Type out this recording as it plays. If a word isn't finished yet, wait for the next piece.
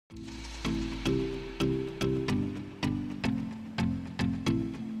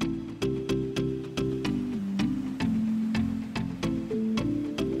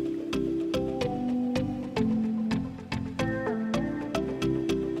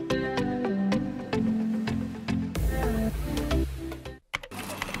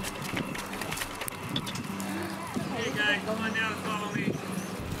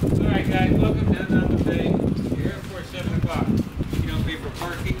and welcome down Hanauma Bay. You're here for 7 o'clock. You don't pay for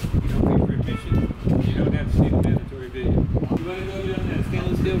parking, you don't pay for admission, you don't have to see the mandatory video. You want to go down that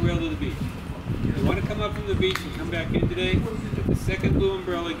stainless steel rail to the beach. If you want to come up from the beach and come back in today, at the second blue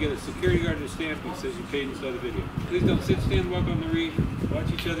umbrella, get a security guard to stamp that says you paid and saw the video. Please don't sit, stand, walk on the reef.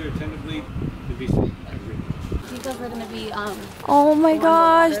 Watch each other attentively and be safe. You guys are gonna be oh my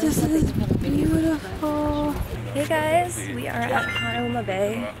gosh, this is beautiful. Hey guys, we are at Hanauma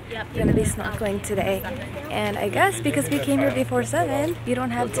Bay. We're gonna be snorkeling today. And I guess because we came here before 7, you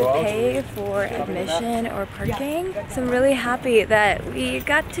don't have to pay for admission or parking. So I'm really happy that we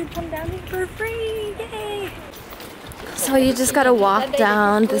got to come down here for free. Yay! So you just gotta walk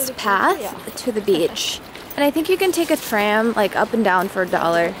down this path to the beach. And I think you can take a tram like up and down for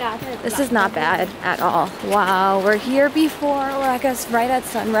 $1. This is not bad at all. Wow, we're here before, or I guess right at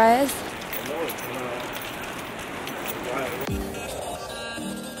sunrise.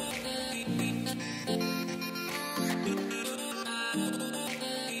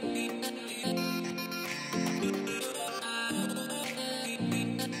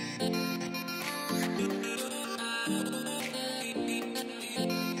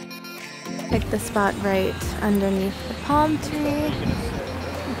 Pick the spot right underneath the palm tree.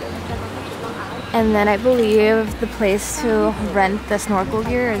 And then I believe the place to rent the snorkel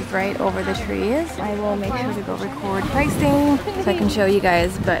gear is right over the trees. I will make sure to go record pricing so I can show you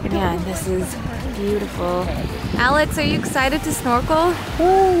guys, but man, this is beautiful. Alex, are you excited to snorkel?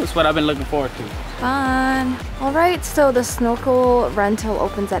 Woo, that's what I've been looking forward to. Fun. Alright, so the snorkel rental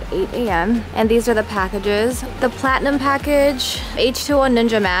opens at 8 a.m. and these are the packages. The platinum package, H2O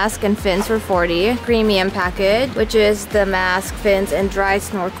Ninja mask and fins for $40. Premium package, which is the mask, fins, and dry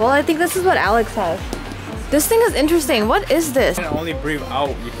snorkel. I think this is what Alex has. This thing is interesting. What is this? You can only breathe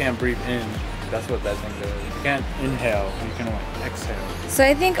out, you can't breathe in. That's what that thing does. You can't inhale, you can only exhale. So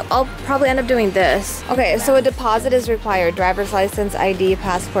I think I'll probably end up doing this. Okay, so a deposit is required. Driver's license, ID,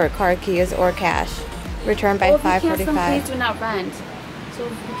 passport, car keys, or cash. Return by 5:45. If you can't swim, please do not rent. So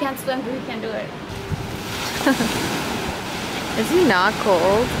if you can't swim, we can't do it. Is he not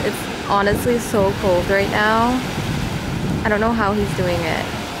cold? It's honestly so cold right now. I don't know how he's doing it.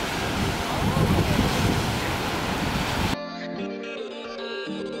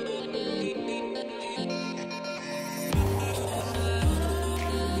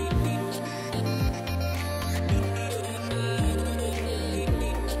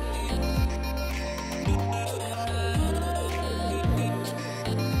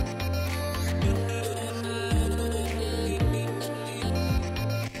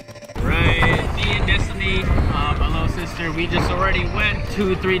 My little sister, we just already went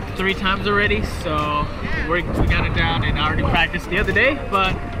three times already, so we got it down, and I already practiced the other day,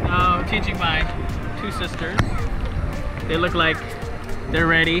 but teaching my 2 sisters. They look like they're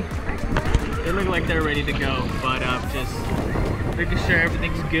ready. They look like they're ready to go, but just making sure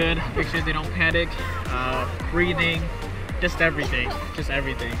everything's good, make sure they don't panic, breathing, just everything.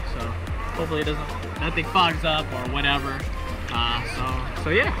 So hopefully nothing fogs up or whatever. So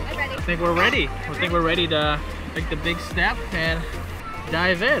yeah, I think we're ready. I think we're ready to take the big step and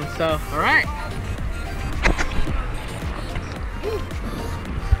dive in. So, all right.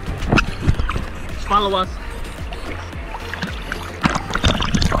 Just follow us.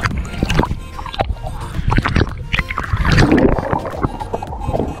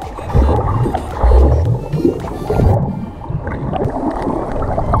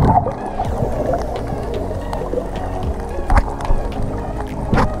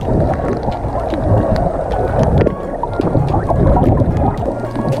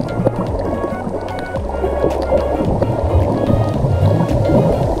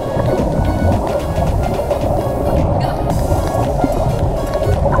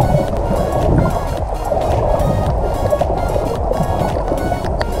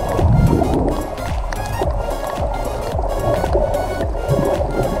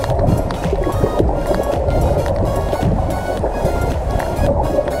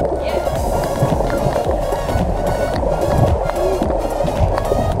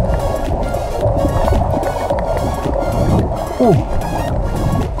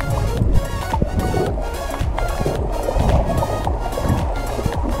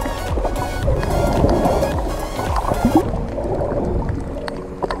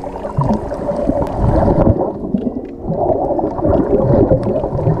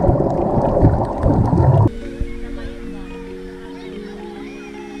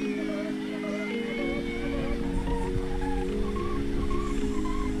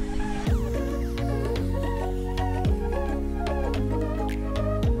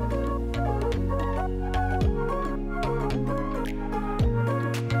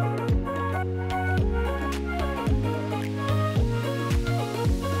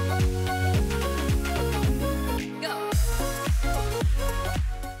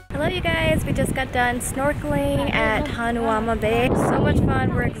 You guys, we just got done snorkeling at Hanauma Bay. So much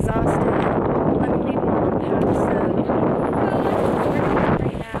fun, we're exhausted. Luckily we have some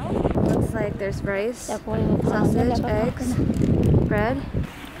right now. Looks like there's rice, sausage, eggs, bread.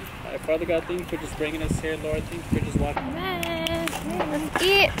 Our Father God, thank you for just bringing us here, Lord. Thank you for just walking. Let's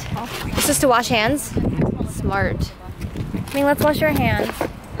eat. It's just to wash hands. Smart. I mean, let's wash your hands.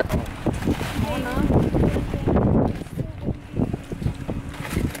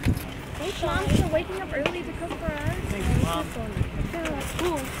 Thanks, Mom, for waking up early to cook for us. Thanks, Mom. Yeah, that's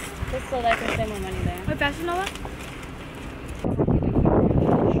cool. Just so that I can spend more money there. What fashion, Noah?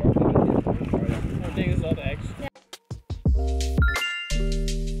 I think it's all the eggs. Yeah.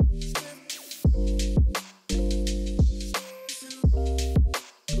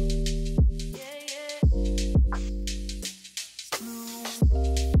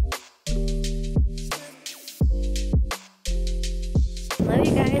 Hello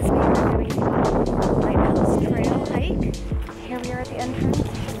you guys, we are doing the Lighthouse Trail hike. Here we are at the entrance,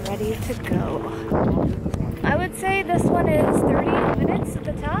 ready to go. I would say this one is 30 minutes at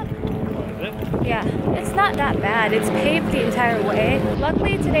the top. Yeah, it's not that bad. It's paved the entire way.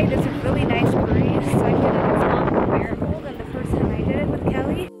 Luckily today there's a really nice breeze, so I feel like it's a lot more bearable than the first time I did it with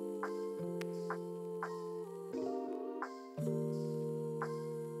Kelly.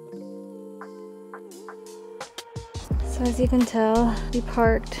 So as you can tell, we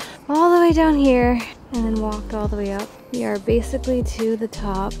parked all the way down here and then walked all the way up. We are basically to the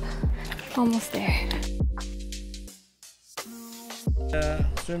top, almost there.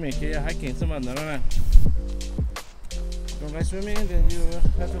 Swimming, hiking, some other. Don't like swimming, then you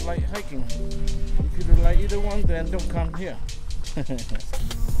have to like hiking. If you don't like either one, then don't come here.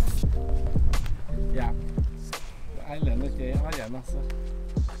 Yeah, the island is okay. Oh yeah, no sir.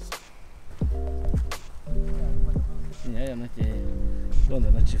 Yeah, no okay. Don't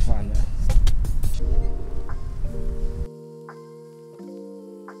know what you find.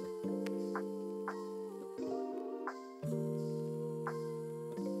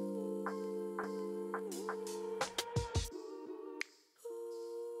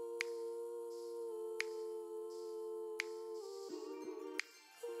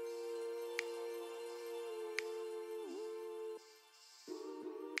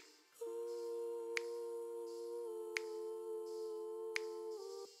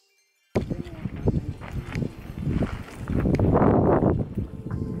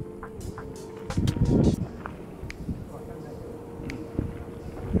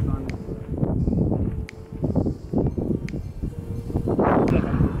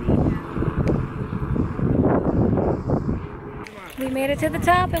 We made it to the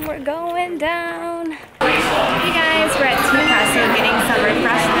top and we're going down. Hey guys, we're at Teapresso getting some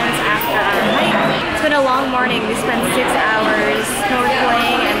refreshments after our hike. It's been a long morning. We spent 6 hours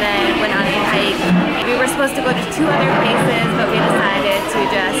snorkeling and then went on a hike. We were supposed to go to 2 other places, but we decided to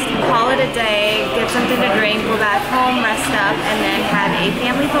just call it a day, get something to drink, go back home, rest up, and then have a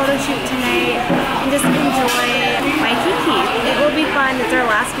family photo shoot tonight and just enjoy Waikiki. It will be fun. It's our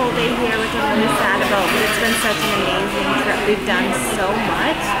last whole day here, which I'm really sad about, but it's been such an amazing trip. We've done so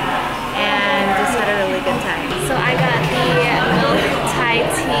much and just had a really good time. So I got the milk Thai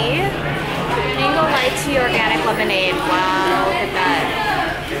tea, mango light tea, organic lemonade. Wow, look at that.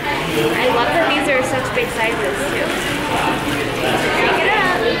 I love that these are such big sizes too. Shake it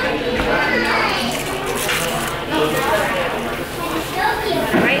up.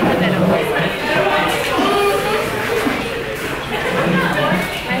 Right in the middle.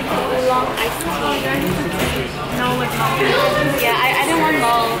 Long iced tea. No, with malt. Yeah, I didn't want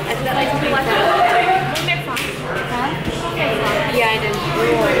malt. I did like to like Huh? Yeah, I didn't.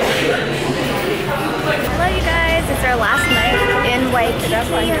 Hello you guys, it's our last night in Waikiki.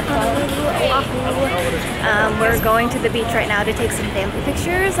 We're going to the beach right now to take some family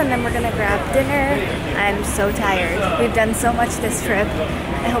pictures and then we're gonna grab dinner. I'm so tired. We've done so much this trip.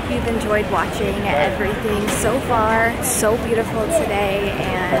 I hope you've enjoyed watching everything so far. So beautiful today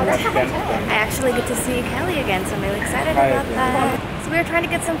and I actually get to see Kelly again, so I'm really excited about that. So we were trying to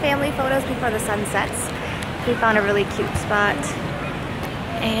get some family photos before the sun sets. We found a really cute spot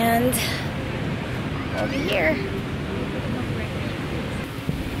and we'll be here.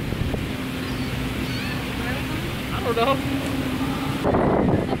 I don't know.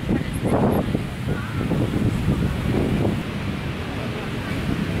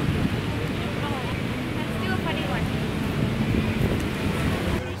 Let's do a funny one.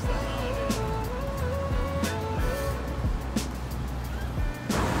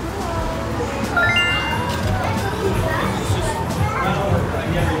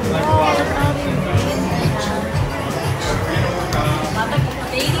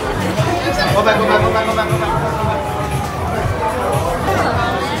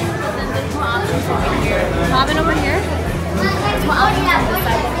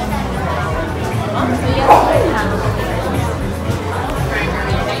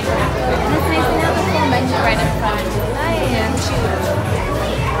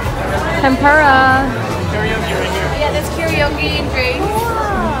 Tempura. Karaoke right here. Yeah, there's karaoke and drinks.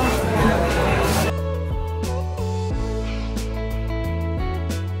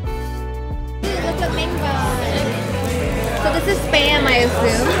 Look at mango. So this is Spam, I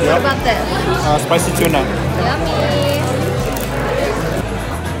assume. What about this? Spicy tuna. Yummy.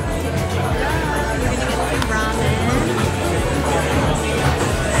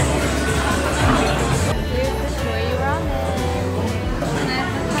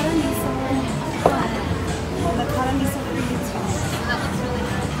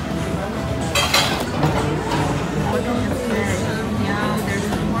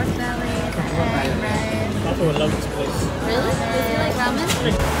 I would love this place. Really? Does he like ramen?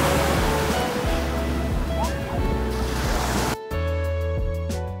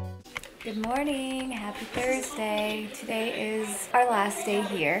 Good morning, happy Thursday. Today is our last day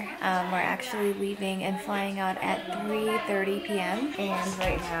here. We're actually leaving and flying out at 3:30 p.m. and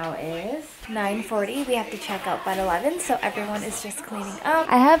right now is 9:40. We have to check out by 11, so everyone is just cleaning up.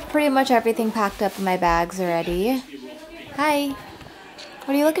 I have pretty much everything packed up in my bags already. Hi, what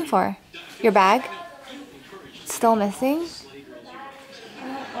are you looking for? Your bag? Still missing?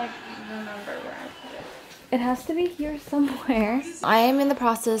 It has to be here somewhere. I am in the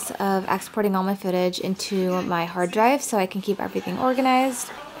process of exporting all my footage into my hard drive so I can keep everything organized.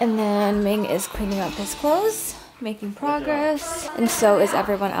 And then Ming is cleaning up his clothes, making progress. And so is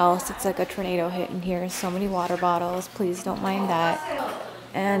everyone else. It's like a tornado hit in here. So many water bottles. Please don't mind that.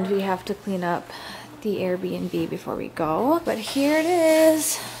 And we have to clean up the Airbnb before we go. But here it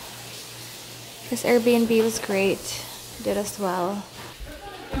is. This Airbnb was great. Did us well.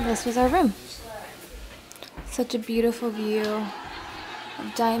 And this was our room. Such a beautiful view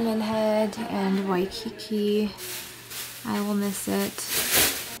of Diamond Head and Waikiki. I will miss it.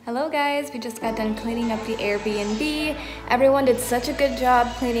 Hello guys, we just got done cleaning up the Airbnb. Everyone did such a good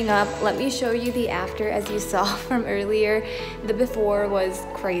job cleaning up. Let me show you the after. As you saw from earlier, the before was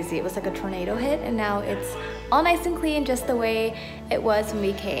crazy. It was like a tornado hit, and now it's all nice and clean just the way it was when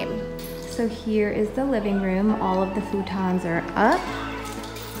we came. So here is the living room. All of the futons are up.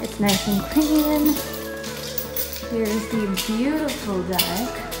 It's nice and clean. Here's the beautiful deck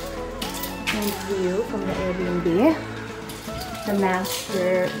and view from the Airbnb. The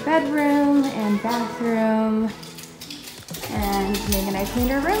master bedroom and bathroom. And Ming and I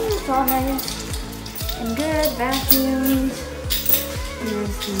cleaned our room. It's all nice and good. Vacuumed.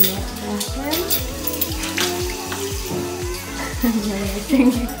 Here's the bathroom.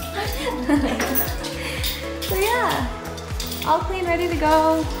 So yeah, all clean, ready to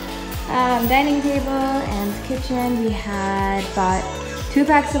go. Dining table and kitchen. We had bought 2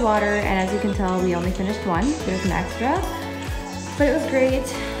 packs of water, and as you can tell, we only finished 1. There's an extra, but it was great.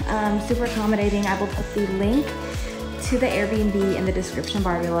 Super accommodating. I will put the link to the Airbnb in the description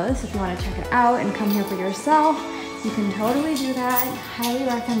bar below, so if you want to check it out and come here for yourself, you can totally do that. Highly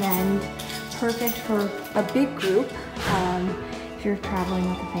recommend. Perfect for a big group if you're traveling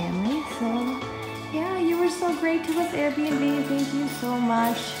with a family. So yeah, you were so great to us, Airbnb. Thank you so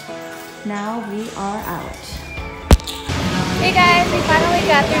much. Now we are out. Hey guys, we finally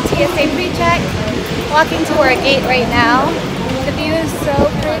got through TSA pre-check. Walking to our gate right now. The view is so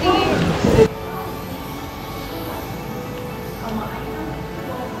pretty.